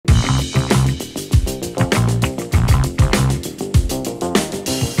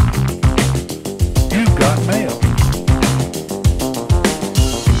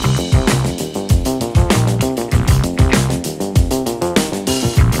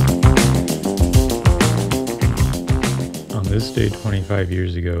this day 25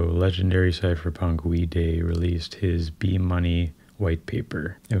 years ago, legendary cypherpunk Wei Dai released his B-Money white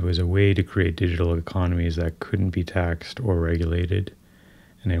paper. It was a way to create digital economies that couldn't be taxed or regulated,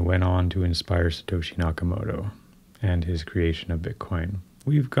 and it went on to inspire Satoshi Nakamoto and his creation of Bitcoin.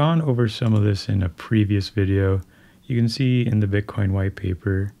 We've gone over some of this in a previous video. You can see in the Bitcoin white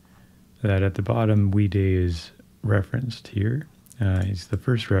paper that at the bottom Wei Dai is referenced here. It's the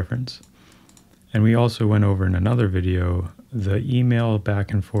first reference. And we also went over in another video the email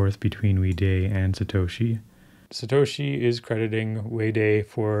back and forth between Wei Dai and Satoshi. Satoshi is crediting Wei Dai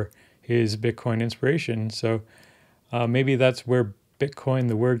for his Bitcoin inspiration. So maybe that's where Bitcoin,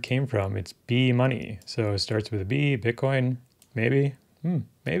 the word, came from. It's B-Money. So it starts with a B, Bitcoin, maybe,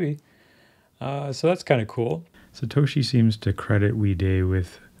 maybe. So that's kind of cool. Satoshi seems to credit Wei Dai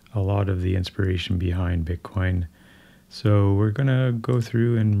with a lot of the inspiration behind Bitcoin. So we're going to go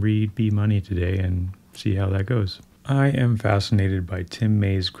through and read B-Money today and see how that goes. I am fascinated by Tim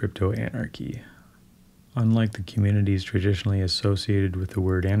May's crypto anarchy. Unlike the communities traditionally associated with the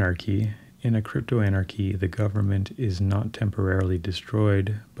word anarchy, in a crypto anarchy, the government is not temporarily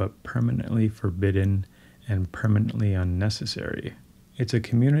destroyed, but permanently forbidden and permanently unnecessary. It's a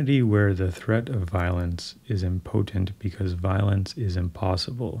community where the threat of violence is impotent because violence is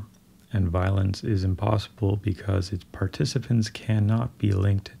impossible. And violence is impossible because its participants cannot be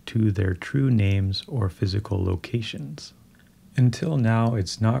linked to their true names or physical locations. Until now,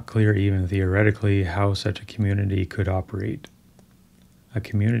 it's not clear even theoretically how such a community could operate. A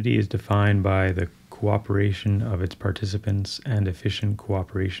community is defined by the cooperation of its participants, and efficient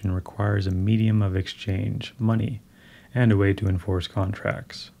cooperation requires a medium of exchange, money, and a way to enforce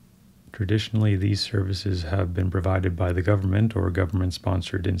contracts. Traditionally, these services have been provided by the government or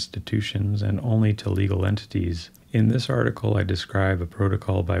government-sponsored institutions and only to legal entities. In this article, I describe a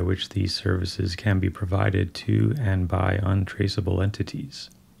protocol by which these services can be provided to and by untraceable entities.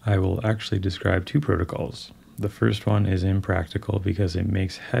 I will actually describe two protocols. The first one is impractical because it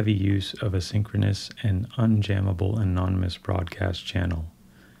makes heavy use of a synchronous and unjammable anonymous broadcast channel.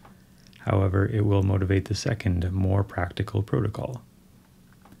 However, it will motivate the second, more practical protocol.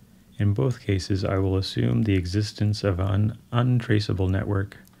 In both cases, I will assume the existence of an untraceable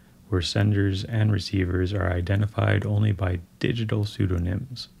network where senders and receivers are identified only by digital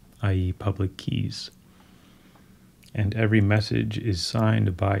pseudonyms, i.e. public keys, and every message is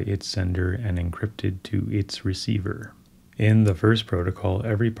signed by its sender and encrypted to its receiver. In the first protocol,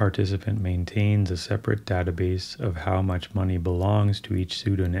 every participant maintains a separate database of how much money belongs to each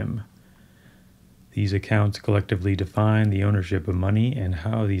pseudonym. These accounts collectively define the ownership of money, and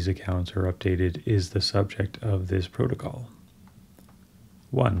how these accounts are updated is the subject of this protocol.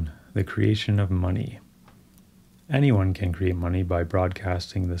 1. The creation of money. Anyone can create money by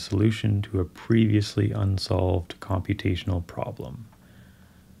broadcasting the solution to a previously unsolved computational problem.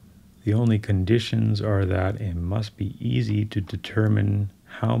 The only conditions are that it must be easy to determine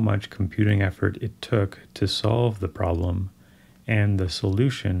how much computing effort it took to solve the problem, and the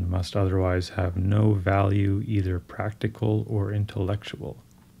solution must otherwise have no value, either practical or intellectual.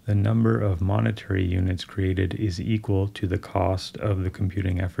 The number of monetary units created is equal to the cost of the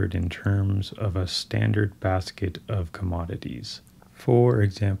computing effort in terms of a standard basket of commodities. For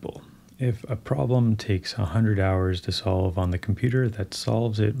example, if a problem takes 100 hours to solve on the computer that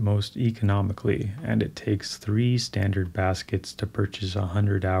solves it most economically, and it takes 3 standard baskets to purchase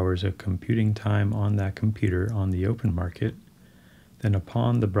 100 hours of computing time on that computer on the open market, then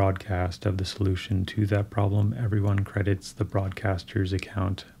upon the broadcast of the solution to that problem, everyone credits the broadcaster's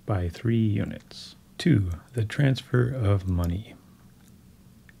account by 3 units. 2. The transfer of money.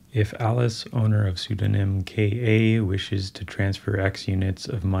 If Alice, owner of pseudonym KA, wishes to transfer X units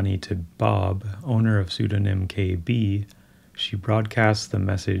of money to Bob, owner of pseudonym KB, she broadcasts the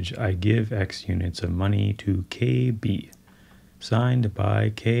message, "I give X units of money to KB," signed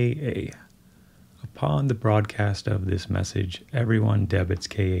by KA. Upon the broadcast of this message, everyone debits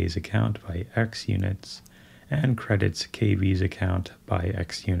KA's account by X units and credits KB's account by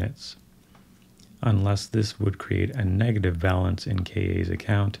X units, unless this would create a negative balance in KA's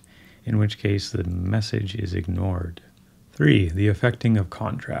account, in which case the message is ignored. 3. The affecting of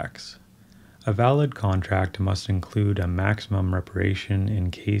contracts. A valid contract must include a maximum reparation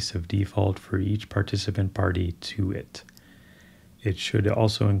in case of default for each participant party to it. It should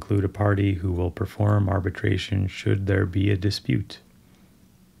also include a party who will perform arbitration should there be a dispute.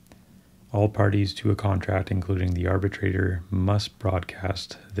 All parties to a contract, including the arbitrator, must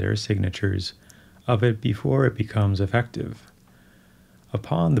broadcast their signatures of it before it becomes effective.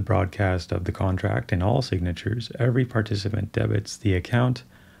 Upon the broadcast of the contract and all signatures, every participant debits the account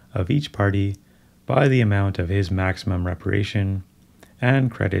of each party by the amount of his maximum reparation,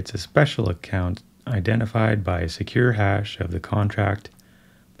 and credits a special account identified by a secure hash of the contract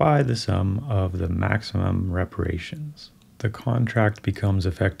by the sum of the maximum reparations. The contract becomes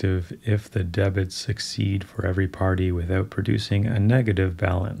effective if the debits succeed for every party without producing a negative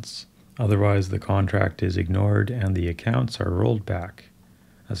balance. Otherwise, the contract is ignored and the accounts are rolled back.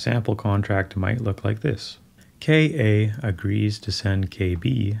 A sample contract might look like this. KA agrees to send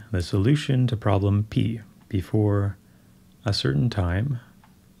KB the solution to problem P before a certain time.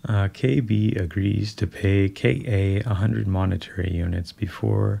 KB agrees to pay KA 100 monetary units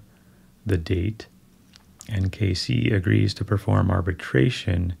before the date, and KC agrees to perform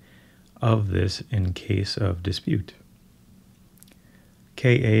arbitration of this in case of dispute.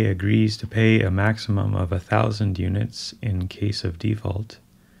 KA agrees to pay a maximum of 1,000 units in case of default.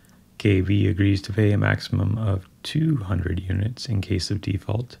 KB agrees to pay a maximum of 200 units in case of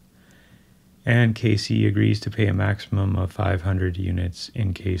default. And KC agrees to pay a maximum of 500 units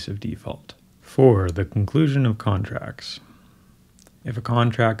in case of default. 4. The conclusion of contracts. If a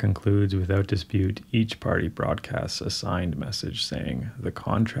contract concludes without dispute, each party broadcasts a signed message saying, "The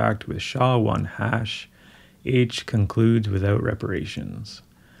contract with SHA-1 hash H concludes without reparations."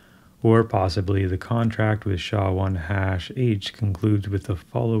 Or possibly, "The contract with SHA-1 hash H concludes with the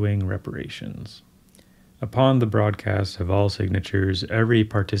following reparations." Upon the broadcast of all signatures, every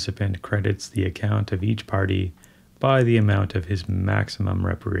participant credits the account of each party by the amount of his maximum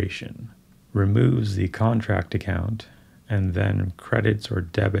reparation, removes the contract account, and then credits or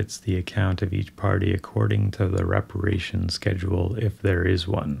debits the account of each party according to the reparation schedule if there is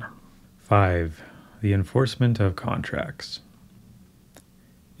one. 5. The enforcement of contracts.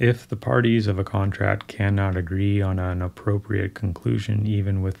 If the parties of a contract cannot agree on an appropriate conclusion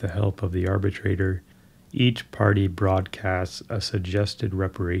even with the help of the arbitrator, each party broadcasts a suggested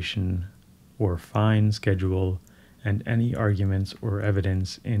reparation or fine schedule and any arguments or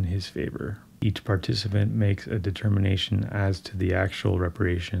evidence in his favor. Each participant makes a determination as to the actual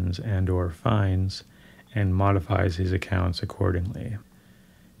reparations and/or fines and modifies his accounts accordingly.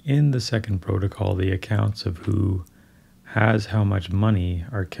 In the second protocol, the accounts of who has how much money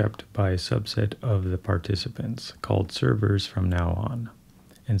are kept by a subset of the participants, called servers from now on,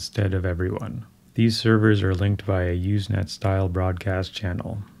 instead of everyone. These servers are linked via Usenet-style broadcast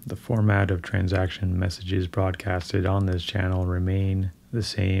channel. The format of transaction messages broadcasted on this channel remain the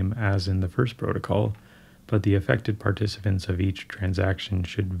same as in the first protocol, but the affected participants of each transaction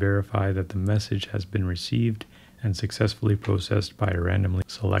should verify that the message has been received and successfully processed by a randomly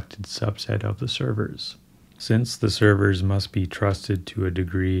selected subset of the servers. Since the servers must be trusted to a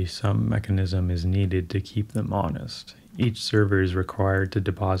degree, some mechanism is needed to keep them honest. Each server is required to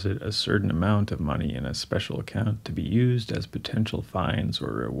deposit a certain amount of money in a special account to be used as potential fines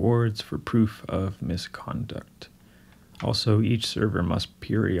or rewards for proof of misconduct. Also, each server must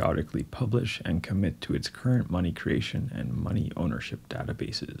periodically publish and commit to its current money creation and money ownership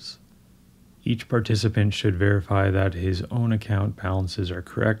databases. Each participant should verify that his own account balances are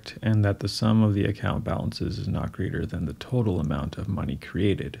correct and that the sum of the account balances is not greater than the total amount of money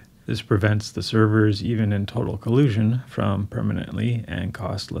created. This prevents the servers, even in total collusion, from permanently and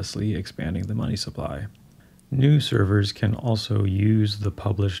costlessly expanding the money supply. New servers can also use the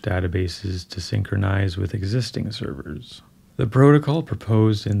published databases to synchronize with existing servers. The protocol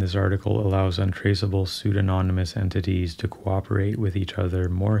proposed in this article allows untraceable pseudonymous entities to cooperate with each other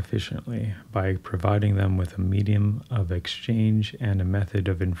more efficiently by providing them with a medium of exchange and a method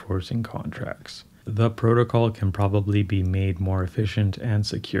of enforcing contracts. The protocol can probably be made more efficient and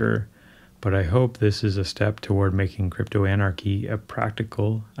secure, but I hope this is a step toward making crypto anarchy a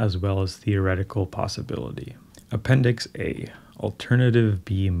practical as well as theoretical possibility. Appendix A, Alternative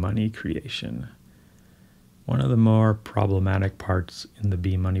B money creation. One of the more problematic parts in the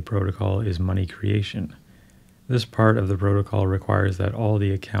B money protocol is money creation. This part of the protocol requires that all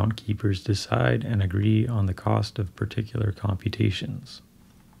the account keepers decide and agree on the cost of particular computations.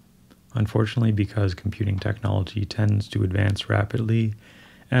 Unfortunately, because computing technology tends to advance rapidly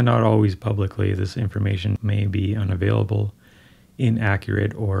and not always publicly, this information may be unavailable,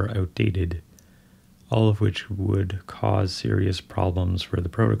 inaccurate, or outdated, all of which would cause serious problems for the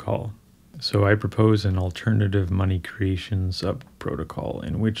protocol. So I propose an alternative money creation sub-protocol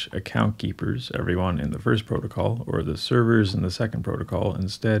in which account keepers, everyone in the first protocol, or the servers in the second protocol,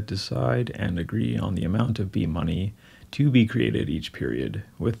 instead decide and agree on the amount of B money to be created each period,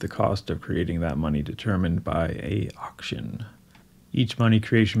 with the cost of creating that money determined by an auction. Each money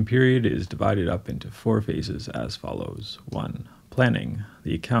creation period is divided up into 4 phases as follows. 1. Planning.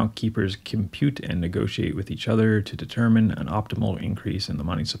 The account keepers compute and negotiate with each other to determine an optimal increase in the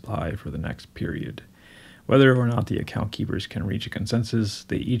money supply for the next period. Whether or not the account keepers can reach a consensus,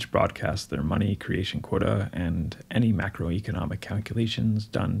 they each broadcast their money creation quota and any macroeconomic calculations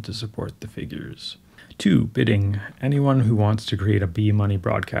done to support the figures. 2. Bidding. Anyone who wants to create a B-money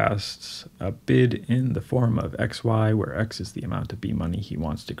broadcasts a bid in the form of XY, where X is the amount of B-money he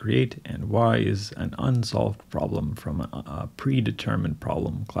wants to create, and Y is an unsolved problem from a predetermined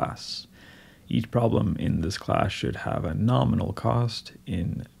problem class. Each problem in this class should have a nominal cost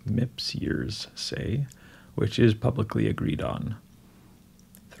in MIPS years, say, which is publicly agreed on.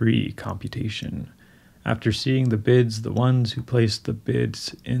 3. Computation. After seeing the bids, the ones who placed the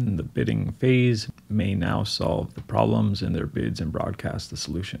bids in the bidding phase may now solve the problems in their bids and broadcast the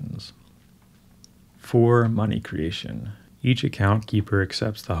solutions. 4. Money creation. Each account keeper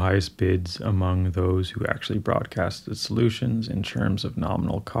accepts the highest bids among those who actually broadcast the solutions in terms of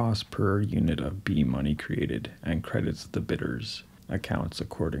nominal cost per unit of B money created and credits the bidders' accounts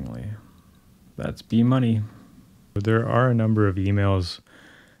accordingly. That's B money. There are a number of emails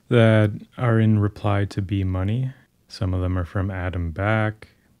that are in reply to B money. Some of them are from Adam Back.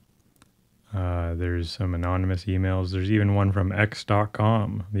 There's some anonymous emails. There's even one from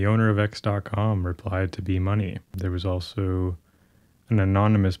X.com. The owner of X.com replied to B money. There was also an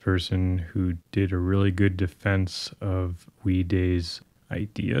anonymous person who did a really good defense of Wei Dai's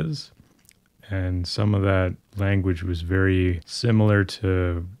ideas. And some of that language was very similar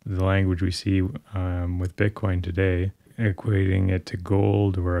to the language we see with Bitcoin today, equating it to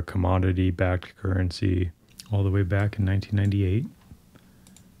gold or a commodity-backed currency all the way back in 1998.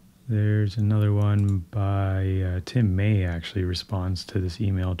 There's another one by Tim May, actually responds to this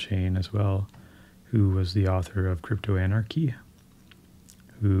email chain as well, who was the author of Crypto Anarchy,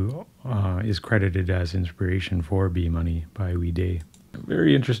 who is credited as inspiration for B-Money by Wei Dai.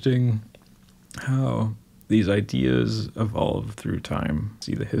 Very interesting how these ideas evolve through time.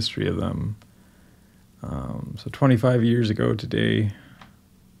 See the history of them. So 25 years ago today,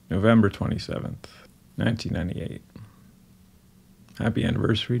 November 27th, 1998. Happy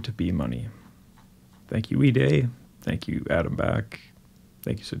anniversary to B-Money. Thank you, Wei Dai. Thank you, Adam Back.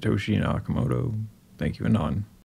 Thank you, Satoshi Nakamoto. Thank you, Anon.